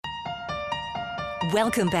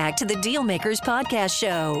Welcome back to the Dealmakers Podcast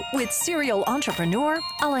Show with serial entrepreneur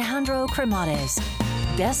Alejandro Cremades,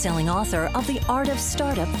 best-selling author of The Art of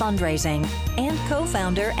Startup Fundraising and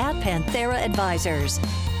co-founder at Panthera Advisors.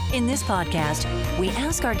 In this podcast, we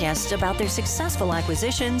ask our guests about their successful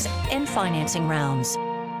acquisitions and financing rounds.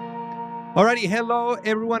 Alrighty, hello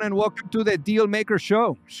everyone, and welcome to the Dealmaker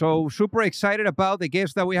Show. So super excited about the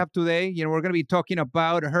guest that we have today. We're going to be talking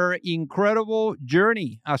about her incredible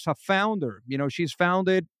journey as a founder. She's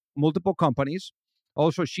founded multiple companies.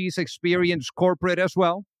 Also, she's experienced corporate as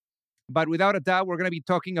well. But without a doubt, we're going to be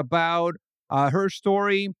talking about her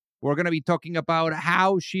story. We're going to be talking about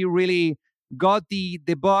how she really got the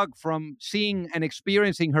bug from seeing and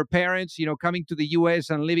experiencing her parents, coming to the U.S.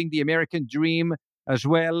 and living the American dream as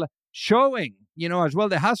well. Showing, as well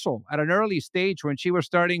the hustle at an early stage when she was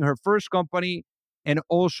starting her first company, and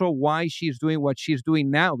also why she's doing what she's doing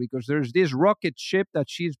now, because there's this rocket ship that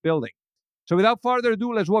she's building. So without further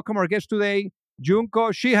ado, let's welcome our guest today,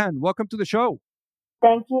 Junko Sheehan. Welcome to the show.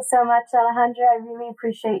 Thank you so much, Alejandro. I really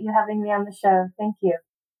appreciate you having me on the show. Thank you.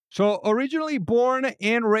 So originally born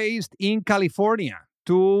and raised in California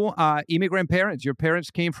to immigrant parents. Your parents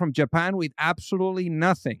came from Japan with absolutely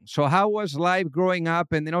nothing. So how was life growing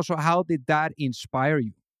up? And then also, how did that inspire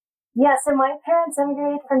you? Yeah, so my parents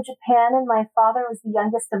immigrated from Japan, and my father was the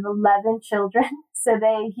youngest of 11 children. So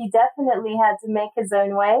he definitely had to make his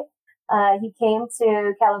own way. He came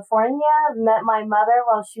to California, met my mother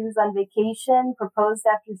while she was on vacation, proposed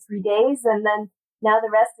after 3 days, and then now the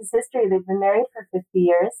rest is history. They've been married for 50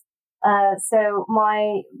 years. So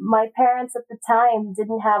my parents at the time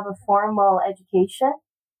didn't have a formal education,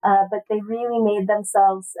 but they really made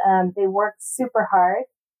themselves, they worked super hard.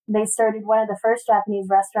 They started one of the first Japanese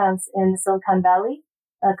restaurants in Silicon Valley,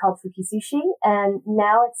 called Fuki Sushi. And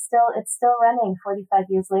now it's still running 45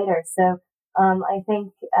 years later. So, I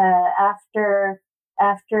think, after,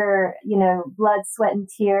 blood, sweat and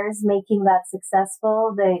tears, making that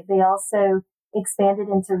successful, they also expanded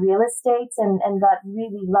into real estate and got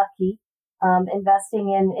really lucky, investing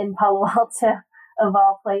in Palo Alto, of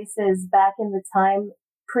all places, back in the time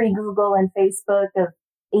pre-Google and Facebook of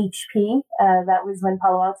HP. That was when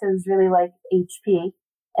Palo Alto was really like HP.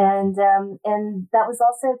 And that was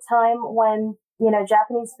also a time when,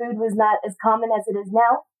 Japanese food was not as common as it is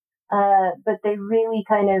now. But they really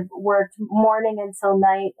kind of worked morning until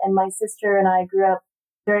night. And my sister and I grew up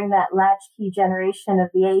during that latchkey generation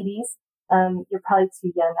of the 80s. You're probably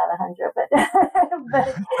too young, Alejandro, but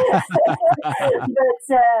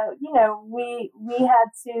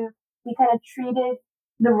we kind of treated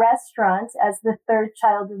the restaurant as the third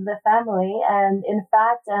child of the family. And in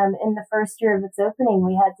fact, in the first year of its opening,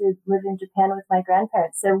 we had to live in Japan with my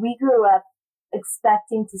grandparents. So we grew up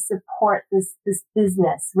expecting to support this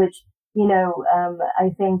business, which,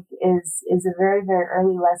 I think is a very, very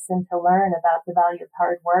early lesson to learn about the value of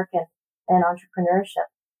hard work and entrepreneurship.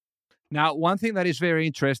 Now, one thing that is very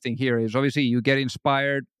interesting here is obviously you get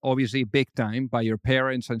inspired, obviously big time, by your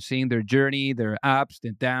parents and seeing their journey, their ups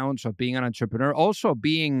and downs of being an entrepreneur, also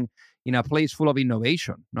being in a place full of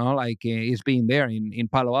innovation, like is being there in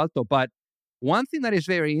Palo Alto. But one thing that is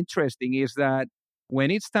very interesting is that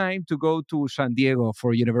when it's time to go to San Diego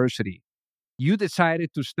for university, you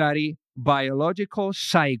decided to study biological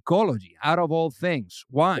psychology, out of all things.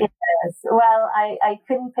 Why? Yes. Well, I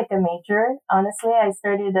couldn't pick a major. Honestly, I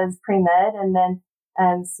started as pre-med and then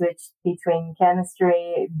switched between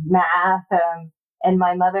chemistry, math, and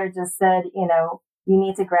my mother just said, you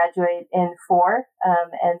need to graduate in 4.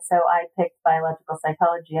 And so I picked biological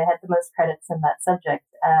psychology. I had the most credits in that subject.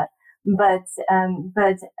 But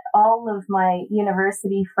all of my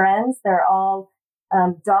university friends, they're all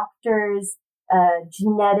doctors,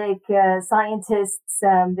 genetic scientists.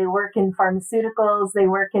 They work in pharmaceuticals. They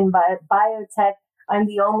work in biotech. I'm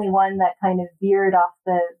the only one that kind of veered off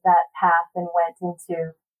that path and went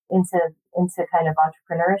into kind of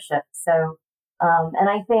entrepreneurship. So, and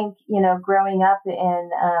I think, growing up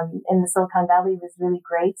in the Silicon Valley was really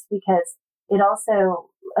great because it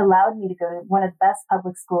also allowed me to go to one of the best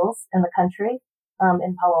public schools in the country,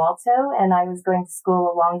 in Palo Alto. And I was going to school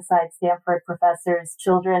alongside Stanford professors,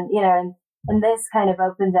 children, and this kind of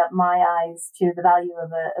opened up my eyes to the value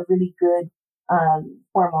of a really good,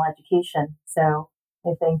 formal education. So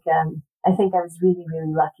I think I was really,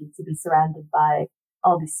 really lucky to be surrounded by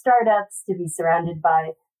all these startups, to be surrounded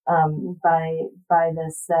by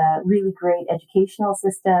this really great educational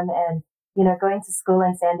system, and going to school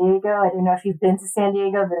in San Diego. I don't know if you've been to San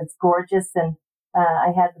Diego, but it's gorgeous, and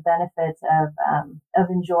I had the benefit of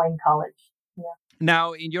enjoying college. Yeah.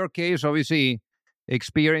 Now, in your case, obviously,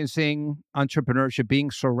 experiencing entrepreneurship,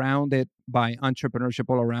 being surrounded by entrepreneurship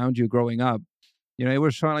all around you growing up, It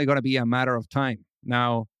was certainly going to be a matter of time.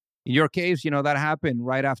 Now, in your case, that happened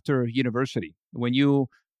right after university when you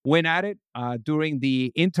went at it during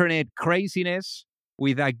the internet craziness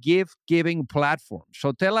with a gift giving platform.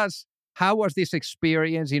 So tell us, how was this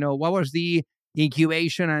experience? What was the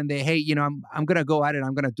incubation and the, hey, I'm going to go at it.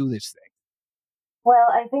 I'm going to do this thing. Well,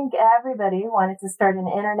 I think everybody wanted to start an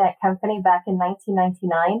internet company back in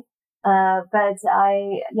 1999. But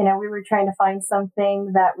we were trying to find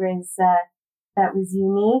something that was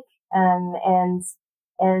unique, and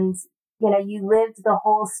you lived the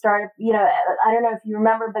whole startup. I don't know if you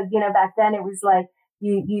remember, but back then it was like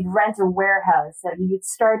you'd rent a warehouse. So you'd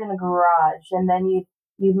start in a garage, and then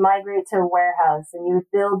you'd migrate to a warehouse, and you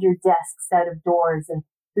would build your desks out of doors, and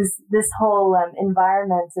this whole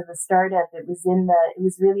environment of a startup. It was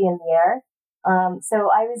really in the air. So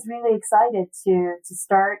I was really excited to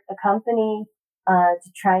start a company,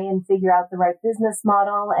 to try and figure out the right business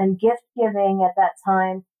model. And gift giving at that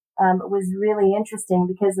time was really interesting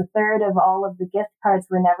because a third of all of the gift cards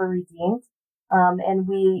were never redeemed. And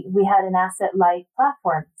we had an asset light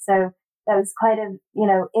platform. So that was quite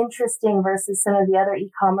interesting versus some of the other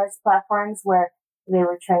e-commerce platforms where they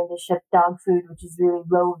were trying to ship dog food, which is really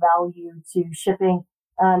low value to shipping.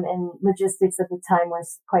 And logistics at the time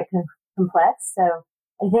was quite complex. So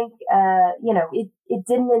I think, it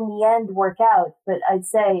didn't in the end work out, but I'd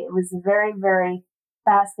say it was a very, very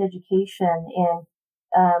fast education in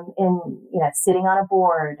sitting on a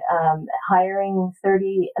board, hiring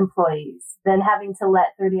 30 employees, then having to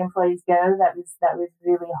let 30 employees go. That was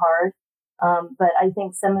really hard. But I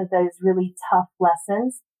think some of those really tough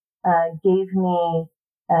lessons, gave me,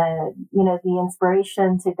 the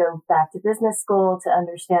inspiration to go back to business school to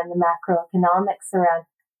understand the macroeconomics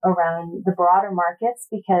around the broader markets,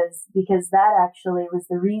 because that actually was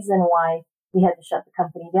the reason why we had to shut the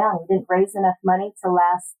company down. We didn't raise enough money to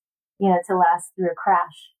last through a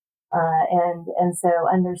crash. And so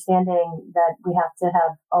understanding that we have to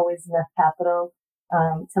have always enough capital,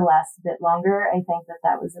 to last a bit longer, I think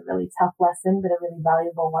that was a really tough lesson, but a really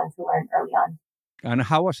valuable one to learn early on. And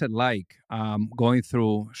how was it like going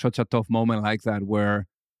through such a tough moment like that where,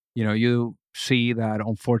 you see that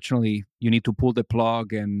unfortunately you need to pull the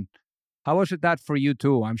plug? And how was it that for you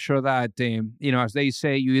too? I'm sure that, as they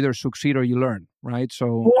say, you either succeed or you learn, right?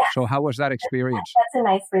 So, Yeah. So how was that experience? That's a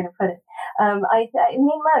nice way to put it. I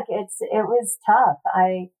mean, look, it was tough.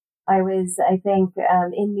 I was, I think,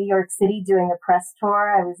 in New York City doing a press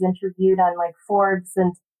tour. I was interviewed on like Forbes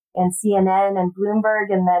and CNN and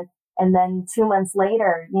Bloomberg, and then 2 months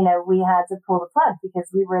later, we had to pull the plug because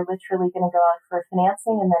we were literally going to go out for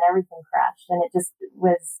financing, and then everything crashed. And it just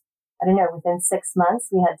was, I don't know, within 6 months,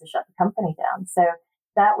 we had to shut the company down. So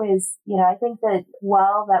that was, I think that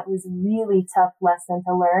while that was a really tough lesson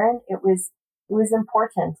to learn, it was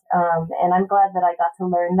important. And I'm glad that I got to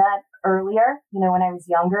learn that earlier. When I was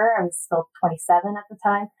younger, I was still 27 at the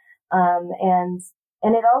time. And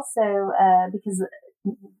it also, because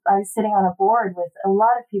I was sitting on a board with a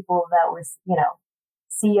lot of people that were,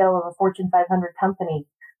 CEO of a Fortune 500 company,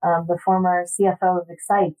 the former CFO of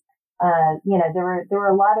Excite. There were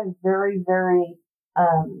a lot of very, very,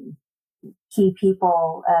 key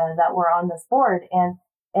people, that were on this board. And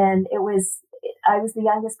I was the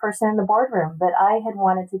youngest person in the boardroom, but I had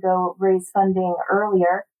wanted to go raise funding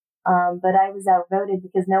earlier. But I was outvoted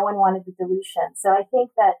because no one wanted the dilution. So I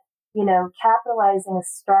think that, capitalizing a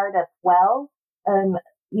startup well,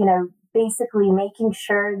 basically making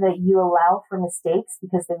sure that you allow for mistakes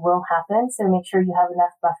because they will happen. So make sure you have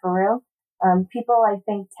enough buffer room. People, I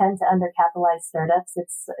think, tend to undercapitalize startups.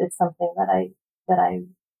 It's something that I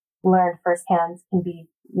learned firsthand can be,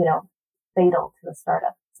 fatal to a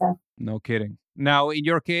startup. So No kidding. Now, in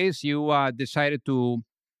your case, you decided to,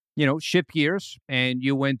 shift gears and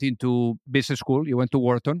you went into business school. You went to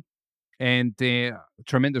Wharton, and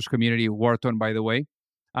tremendous community, Wharton, by the way.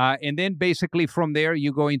 And then basically from there,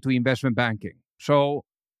 you go into investment banking. So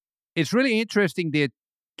it's really interesting, the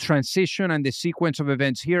transition and the sequence of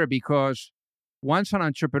events here, because once an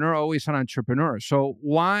entrepreneur, always an entrepreneur. So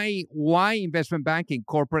why investment banking,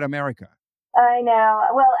 corporate America? I know.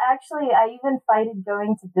 Well, actually, I even fighted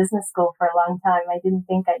going to business school for a long time. I didn't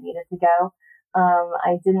think I needed to go.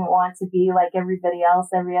 I didn't want to be like everybody else,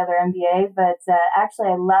 every other MBA, but actually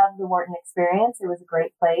I loved the Wharton experience. It was a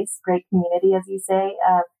great place, great community, as you say.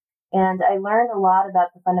 And I learned a lot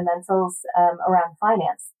about the fundamentals around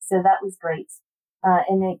finance. So that was great.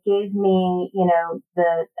 And it gave me,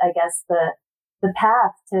 the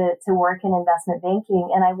path to work in investment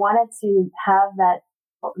banking. And I wanted to have that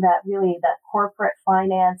corporate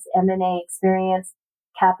finance, M&A experience,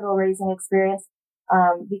 capital raising experience,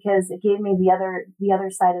 because it gave me the other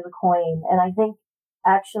side of the coin. And I think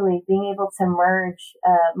actually being able to merge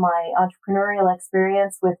my entrepreneurial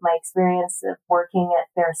experience with my experience of working at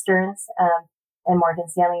Bear Stearns and Morgan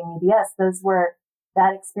Stanley and UBS.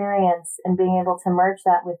 That experience and being able to merge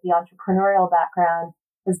that with the entrepreneurial background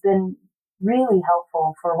has been really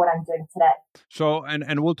helpful for what I'm doing today. So,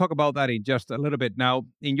 and we'll talk about that in just a little bit. Now,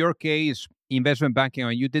 in your case, investment banking,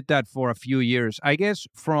 and you did that for a few years. I guess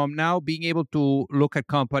from now being able to look at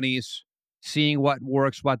companies, seeing what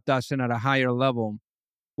works, what doesn't at a higher level,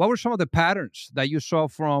 what were some of the patterns that you saw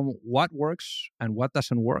from what works and what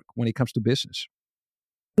doesn't work when it comes to business?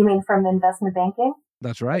 You mean from investment banking?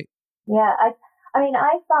 That's right. Yeah,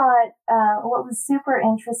 I thought what was super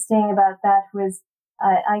interesting about that was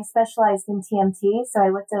I specialized in TMT, so I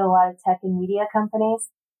looked at a lot of tech and media companies.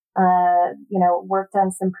 Worked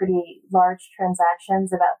on some pretty large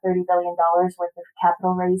transactions, about $30 billion worth of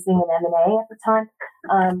capital raising and M&A at the time.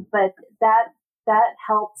 But that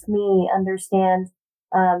helped me understand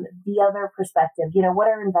the other perspective. What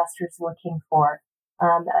are investors looking for?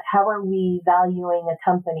 How are we valuing a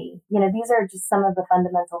company? These are just some of the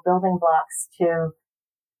fundamental building blocks to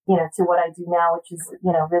what I do now, which is,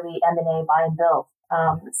 really M&A, buy and build.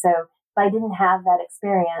 So if I didn't have that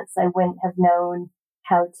experience, I wouldn't have known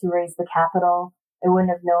how to raise the capital. I wouldn't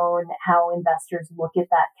have known how investors look at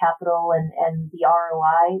that capital and the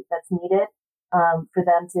ROI that's needed for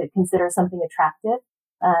them to consider something attractive.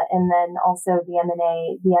 And then also the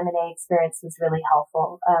M&A experience was really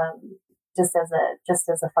helpful. Just as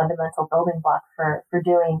a fundamental building block for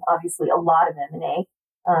doing obviously a lot of M&A,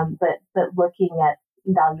 but looking at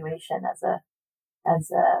evaluation as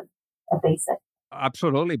a basic.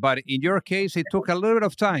 Absolutely. But in your case, it took a little bit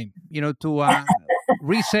of time, to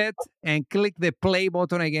reset and click the play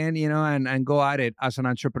button again, and go at it as an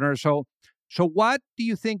entrepreneur. So what do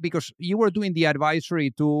you think, because you were doing the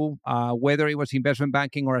advisory to whether it was investment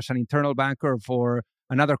banking or as an internal banker for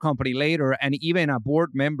another company later, and even a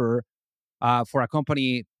board member for a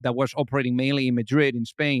company that was operating mainly in Madrid, in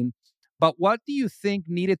Spain. But what do you think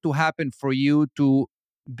needed to happen for you to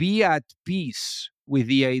be at peace with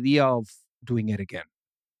the idea of doing it again?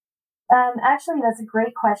 Actually, that's a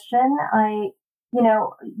great question.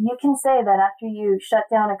 You can say that after you shut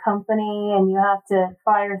down a company and you have to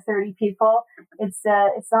fire 30 people, it's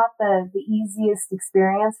not the easiest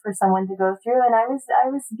experience for someone to go through. And I was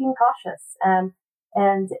being cautious.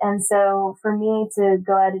 And so for me to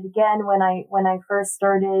go at it again, when I first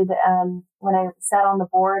started, when I sat on the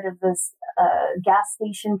board of this gas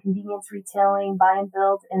station convenience retailing buy and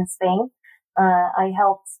build in Spain, I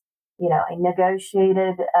helped. I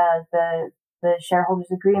negotiated the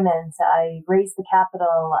shareholders agreement. I raised the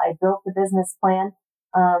capital. I built the business plan,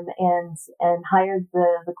 and hired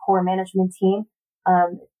the core management team.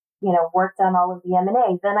 Worked on all of the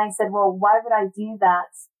M&A. Then I said, well, why would I do that?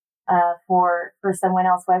 For someone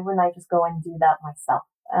else, why wouldn't I just go and do that myself?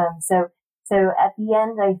 So at the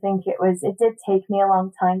end, I think it did take me a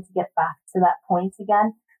long time to get back to that point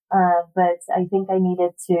again. But I think I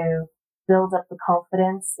needed to build up the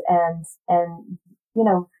confidence and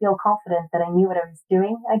feel confident that I knew what I was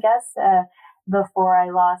doing, I guess, before I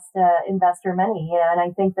lost investor money. And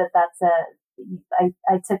I think that's I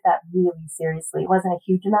took that really seriously. It wasn't a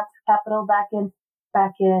huge amount of capital back in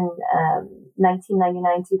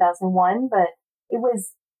 1999, 2001, but it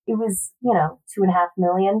was $2.5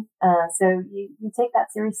 million. So you take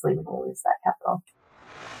that seriously when you lose that capital.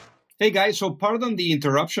 Hey guys, so pardon the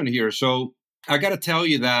interruption here. So I got to tell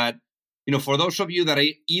you that, for those of you that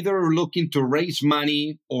are either looking to raise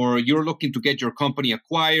money or you're looking to get your company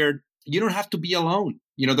acquired, you don't have to be alone.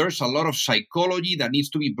 There's a lot of psychology that needs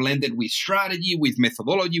to be blended with strategy, with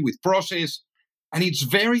methodology, with process. And it's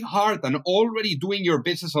very hard. And already doing your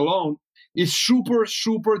business alone is super,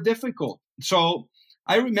 super difficult. So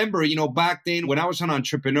I remember, back then when I was an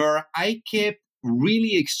entrepreneur, I kept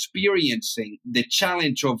really experiencing the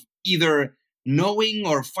challenge of either knowing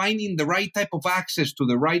or finding the right type of access to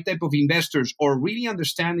the right type of investors, or really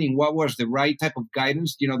understanding what was the right type of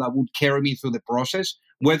guidance, that would carry me through the process,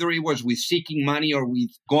 whether it was with seeking money or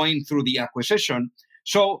with going through the acquisition.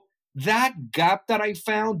 So that gap that I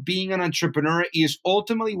found being an entrepreneur is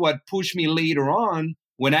ultimately what pushed me later on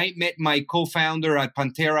when I met my co-founder at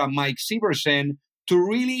Pantera, Mike Severson, to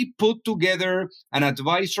really put together an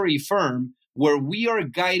advisory firm where we are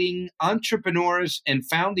guiding entrepreneurs and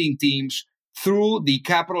founding teams through the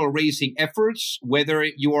capital raising efforts, whether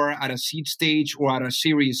you are at a seed stage or at a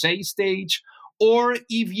Series A stage, or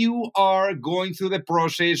if you are going through the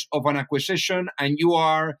process of an acquisition and you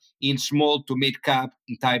are in small to mid cap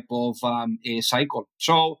type of cycle.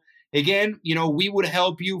 So again, we would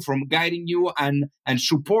help you from guiding you and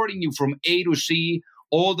supporting you from A to C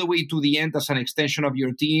all the way to the end as an extension of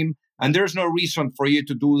your team. And there's no reason for you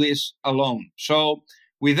to do this alone. So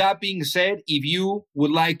with that being said, if you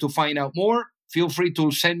would like to find out more, feel free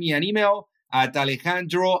to send me an email at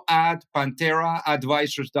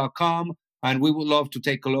alejandro@panteraadvisors.com, and we would love to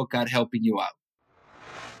take a look at helping you out.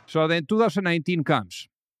 So then 2019 comes.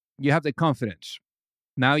 You have the confidence.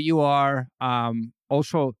 Now you are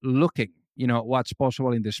also looking, what's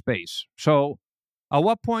possible in the space. So at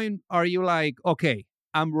what point are you like, okay,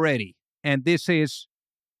 I'm ready, and this is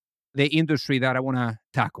the industry that I want to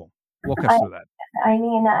tackle? Walk us through that. I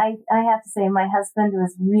mean, I have to say my husband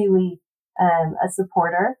was really a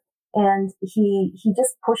supporter, and he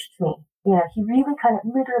just pushed me. He really kind of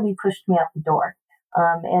literally pushed me out the door,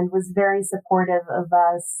 and was very supportive of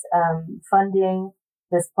us funding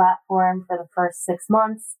this platform for the first 6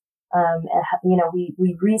 months.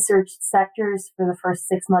 We researched sectors for the first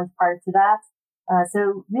 6 months prior to that.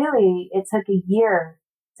 So really, it took a year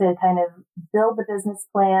to kind of build the business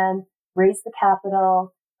plan, raise the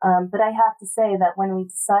capital. But I have to say that when we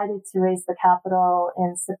decided to raise the capital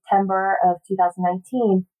in September of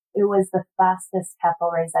 2019, it was the fastest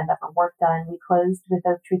capital raise I've ever worked on. We closed with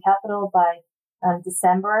Oaktree Capital by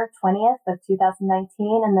December 20th of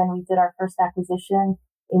 2019, and then we did our first acquisition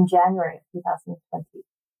in January of 2020.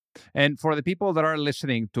 And for the people that are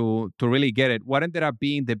listening to really get it, what ended up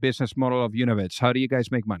being the business model of UNAVETS? How do you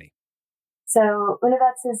guys make money? So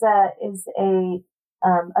UNAVETS is a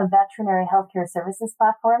veterinary healthcare services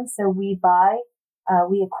platform. So we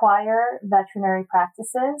acquire veterinary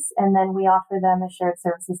practices, and then we offer them a shared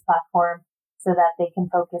services platform so that they can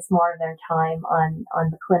focus more of their time on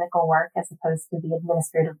the clinical work as opposed to the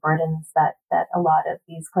administrative burdens that a lot of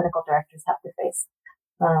these clinical directors have to face.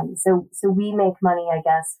 So we make money, I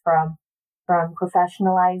guess, from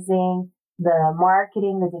professionalizing the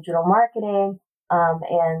marketing, the digital marketing,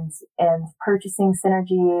 and purchasing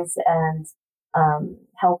synergies and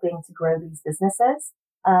helping to grow these businesses.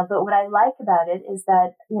 But what I like about it is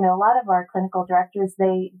that, a lot of our clinical directors,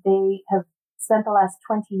 they have spent the last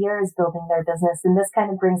 20 years building their business. And this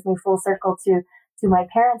kind of brings me full circle to my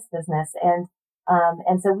parents' business. And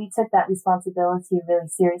so we took that responsibility really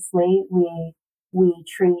seriously. We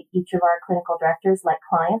treat each of our clinical directors like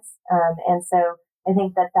clients. And so I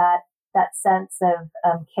think that sense of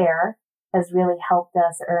care has really helped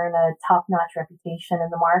us earn a top-notch reputation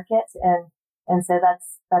in the market. And so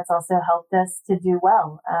that's also helped us to do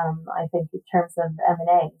well, I think, in terms of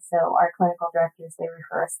M&A. So our clinical directors, they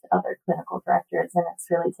refer us to other clinical directors, and it's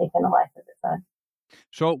really taken a life of its own.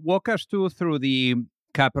 So walk us through the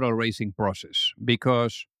capital raising process,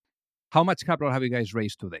 because how much capital have you guys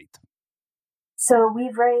raised to date? So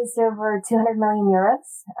we've raised over 200 million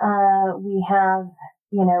euros. We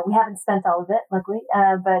haven't spent all of it, luckily,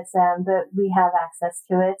 but we have access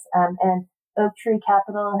to it. And Oaktree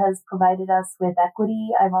Capital has provided us with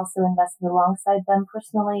equity. I've also invested alongside them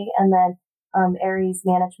personally. And then Ares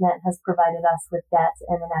Management has provided us with debt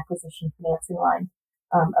and an acquisition financing line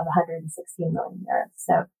of 116 million euros.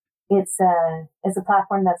 So it's a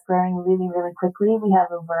platform that's growing really, really quickly. We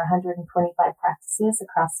have over 125 practices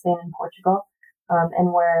across Spain and Portugal.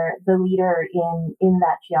 And we're the leader in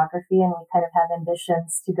that geography, and we kind of have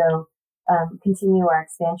ambitions to go continue our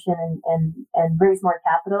expansion and raise more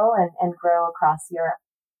capital and grow across Europe.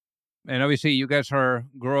 And obviously, you guys are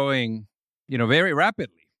growing, very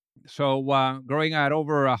rapidly. So growing at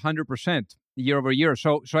over 100% year over year.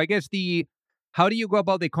 So I guess how do you go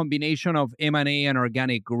about the combination of M&A and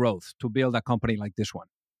organic growth to build a company like this one?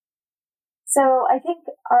 So I think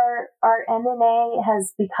our M&A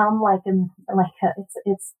has become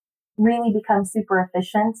it's really become super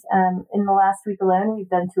efficient. In the last week alone, we've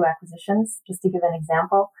done 2 acquisitions, just to give an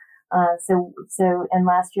example. And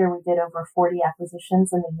last year we did over 40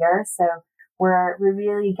 acquisitions in the year. So we're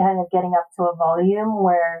really kind of getting up to a volume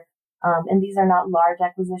where, and these are not large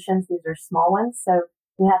acquisitions, these are small ones. So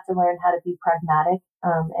we have to learn how to be pragmatic,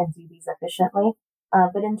 and do these efficiently.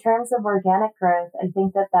 But in terms of organic growth, I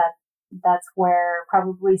think that's where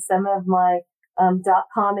probably some of my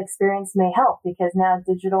 .com experience may help, because now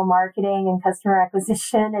digital marketing and customer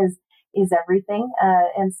acquisition is everything.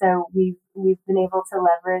 And so we've been able to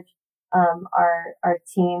leverage our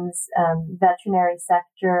team's veterinary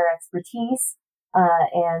sector expertise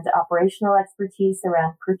and operational expertise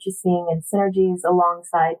around purchasing and synergies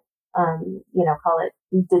alongside, call it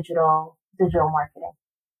digital marketing.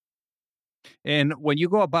 And when you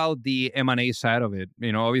go about the M&A side of it,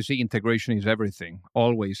 obviously integration is everything,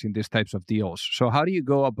 always in these types of deals. So how do you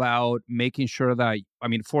go about making sure that,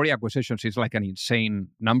 40 acquisitions is like an insane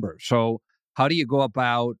number. So how do you go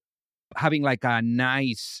about having like a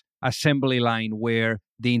nice assembly line where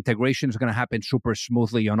the integration is going to happen super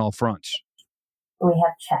smoothly on all fronts? We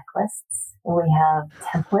have checklists. We have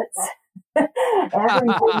templates. Everything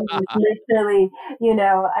is literally,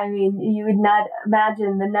 I mean, you would not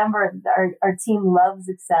imagine the number of our team loves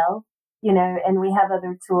Excel, and we have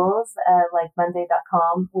other tools like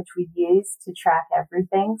Monday.com, which we use to track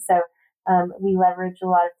everything. So we leverage a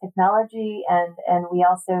lot of technology, and we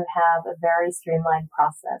also have a very streamlined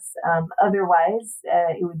process. Otherwise,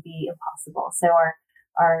 it would be impossible. So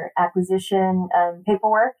our acquisition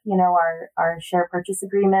paperwork, our share purchase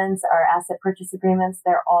agreements, our asset purchase agreements,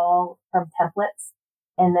 they're all from templates.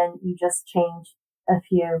 And then you just change a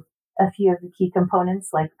few of the key components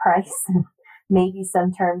like price and maybe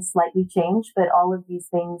some terms slightly change, but all of these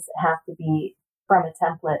things have to be from a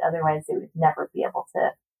template. Otherwise it would never be able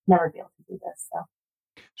to do this.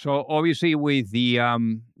 So obviously with the,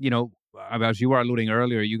 as you were alluding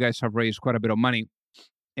earlier, you guys have raised quite a bit of money.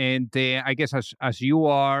 And I guess as you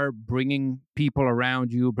are bringing people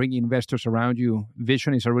around you, bringing investors around you,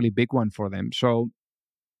 vision is a really big one for them. So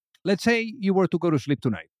let's say you were to go to sleep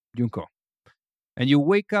tonight, Junko, and you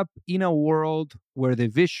wake up in a world where the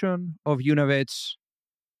vision of UNAVETS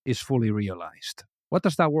is fully realized. What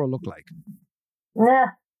does that world look like?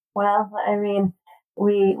 Well, I mean,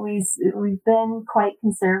 we've been quite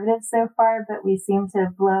conservative so far, but we seem to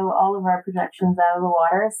blow all of our projections out of the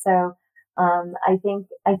water. So I think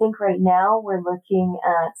right now we're looking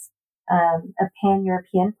at a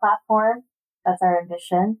pan-European platform. That's our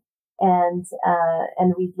ambition, and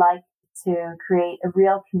we'd like to create a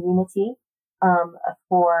real community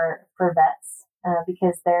for vets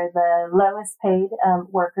because they're the lowest paid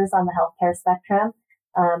workers on the healthcare spectrum,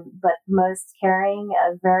 but most caring,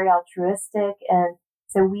 very altruistic, and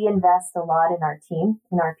so we invest a lot in our team,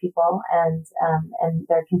 in our people, and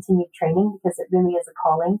their continued training because it really is a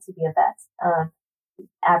calling to be a vet.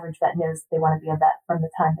 Average vet knows they want to be a vet from the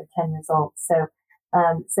time they're 10 years old. So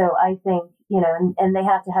I think, and they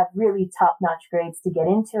have to have really top-notch grades to get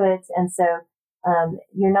into it. And so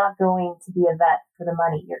you're not going to be a vet for the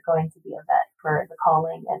money. You're going to be a vet for the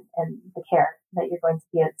calling and the care that you're going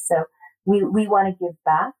to give. So we want to give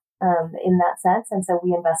back in that sense. And so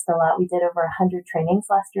we invest a lot. We did over 100 trainings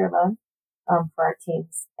last year alone for our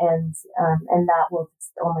teams. And that will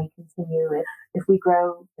just only continue if we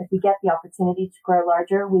grow, if we get the opportunity to grow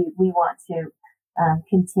larger, we want to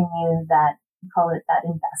continue that, call it that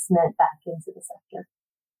investment back into the sector.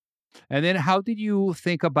 And then how did you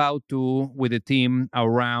think about with the team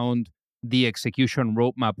around the execution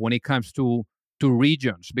roadmap when it comes to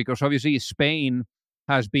regions? Because obviously Spain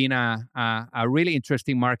has been a really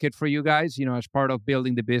interesting market for you guys, as part of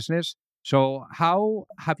building the business. So how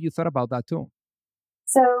have you thought about that too?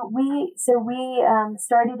 So we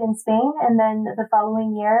started in Spain, and then the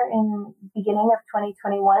following year, in beginning of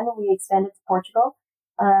 2021, we expanded to Portugal.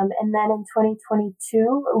 And then in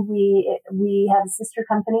 2022, we have a sister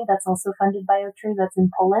company that's also funded by Oaktree that's in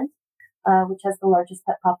Poland, which has the largest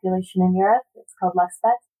pet population in Europe. It's called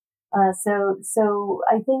LuxVet. So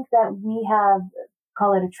I think that we have,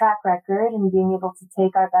 call it a track record in being able to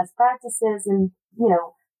take our best practices and,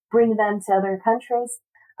 bring them to other countries.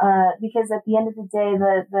 Because at the end of the day,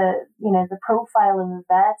 the profile of the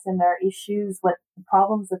vets and their issues, what the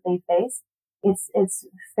problems that they face, it's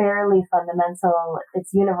fairly fundamental.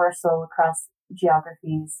 It's universal across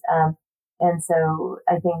geographies. And so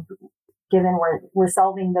I think given we're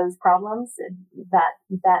solving those problems,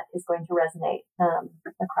 that is going to resonate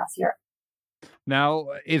across Europe. Now,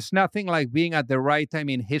 it's nothing like being at the right time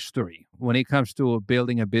in history when it comes to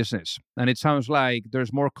building a business. And it sounds like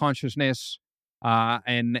there's more consciousness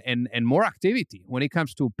and more activity when it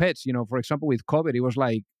comes to pets. For example, with COVID, it was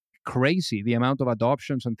like crazy, the amount of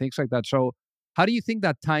adoptions and things like that. So how do you think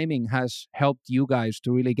that timing has helped you guys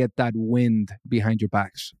to really get that wind behind your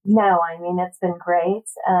backs? No, I mean, it's been great.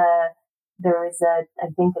 There was I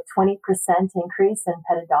think a 20% increase in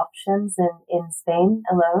pet adoptions in Spain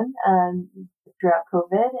alone throughout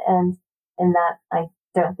COVID. And that, I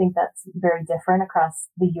don't think that's very different across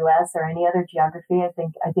the US or any other geography. I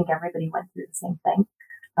think everybody went through the same thing.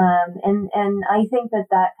 And I think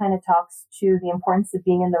that kind of talks to the importance of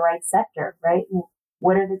being in the right sector, right?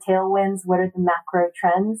 What are the tailwinds? What are the macro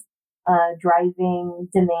trends driving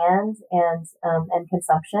demand and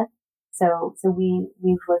consumption? So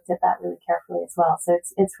we've looked at that really carefully as well. So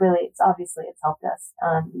it's obviously helped us.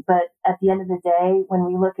 But at the end of the day, when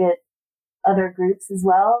we look at other groups as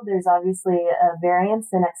well, there's obviously a variance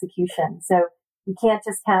in execution. So you can't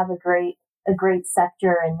just have a great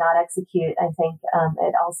sector and not execute. I think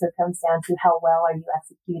it also comes down to how well are you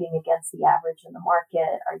executing against the average in the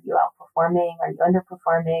market? Are you outperforming? Are you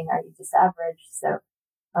underperforming? Are you just average? So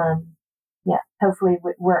Hopefully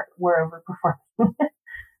we're overperforming.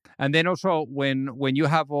 And then also when you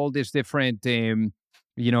have all these different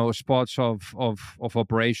spots of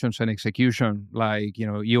operations and execution, like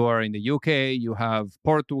you are in the UK, you have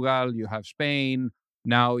Portugal, you have Spain.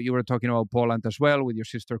 Now you were talking about Poland as well with your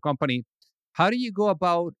sister company. How do you go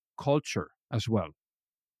about culture as well?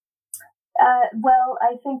 Well,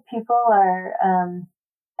 I think people are.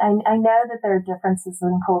 I know that there are differences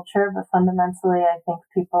in culture, but fundamentally, I think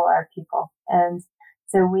people are people, and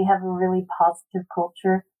so we have a really positive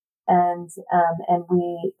culture. And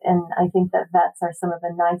I think that vets are some of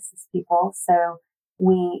the nicest people. So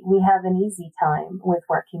we have an easy time with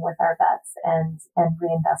working with our vets and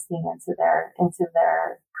reinvesting into their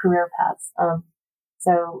career paths.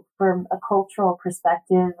 So from a cultural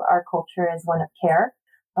perspective, our culture is one of care,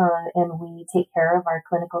 and we take care of our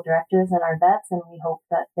clinical directors and our vets, and we hope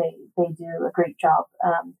that they do a great job.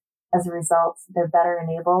 As a result, they're better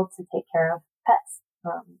enabled to take care of pets.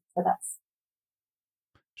 So that's.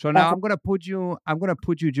 So now I'm going to put you,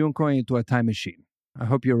 Junko, into a time machine. I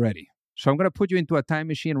hope you're ready. So I'm going to put you into a time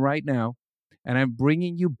machine right now, and I'm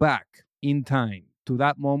bringing you back in time to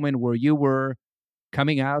that moment where you were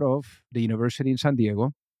coming out of the university in San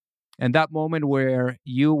Diego, and that moment where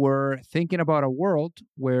you were thinking about a world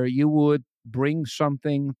where you would bring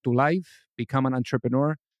something to life, become an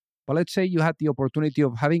entrepreneur. But let's say you had the opportunity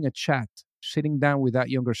of having a chat, sitting down with that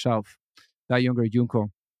younger self, that younger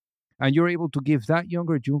Junko, and you're able to give that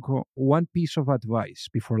younger Junko one piece of advice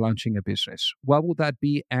before launching a business. What would that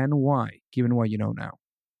be and why, given what you know now?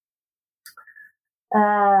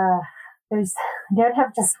 I don't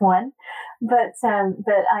have just one, but I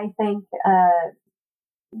think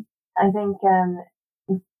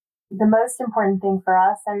the most important thing for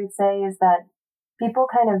us, I would say, is that people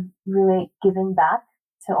kind of relate giving back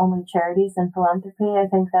to only charities and philanthropy. I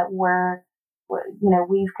think that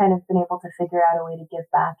we've kind of been able to figure out a way to give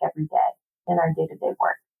back every day in our day-to-day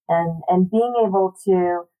work, and being able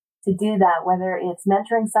to do that, whether it's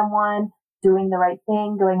mentoring someone, doing the right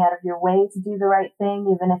thing, going out of your way to do the right thing,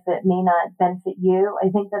 even if it may not benefit you. I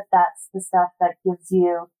think that that's the stuff that gives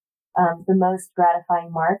you the most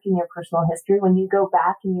gratifying mark in your personal history. When you go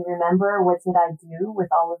back and you remember, what did I do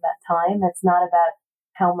with all of that time? It's not about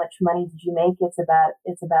how much money did you make. It's about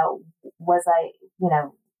was I, who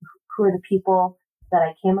are the people that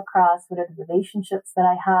I came across? What are the relationships that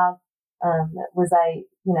I have?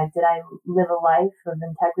 Did I live a life of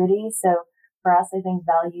integrity? So for us, I think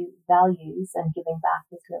values and giving back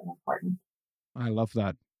is really important. I love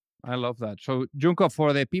that. So Junko,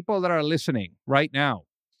 for the people that are listening right now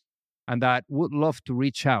and that would love to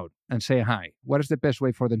reach out and say hi, what is the best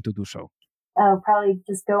way for them to do so? Probably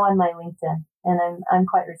just go on my LinkedIn, and I'm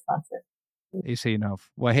quite responsive. Easy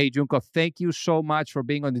enough. Well, hey, Junko, thank you so much for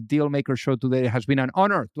being on the Dealmaker Show today. It has been an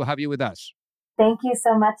honor to have you with us. Thank you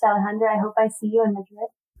so much, Alejandro. I hope I see you in Madrid.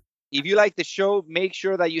 If you like the show, make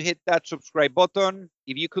sure that you hit that subscribe button.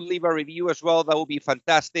 If you could leave a review as well, that would be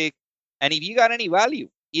fantastic. And if you got any value,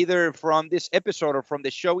 either from this episode or from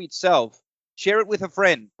the show itself, share it with a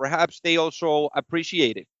friend. Perhaps they also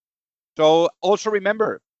appreciate it. So also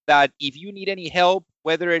remember that if you need any help,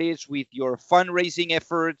 whether it is with your fundraising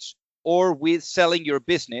efforts or with selling your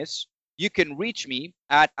business, you can reach me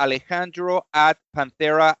at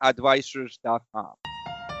alejandro@pantheraadvisors.com.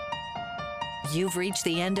 You've reached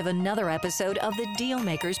the end of another episode of the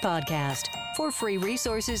Dealmakers Podcast. For free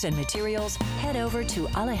resources and materials, head over to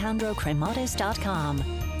alejandrocremades.com.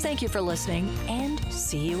 Thank you for listening, and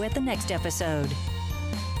see you at the next episode.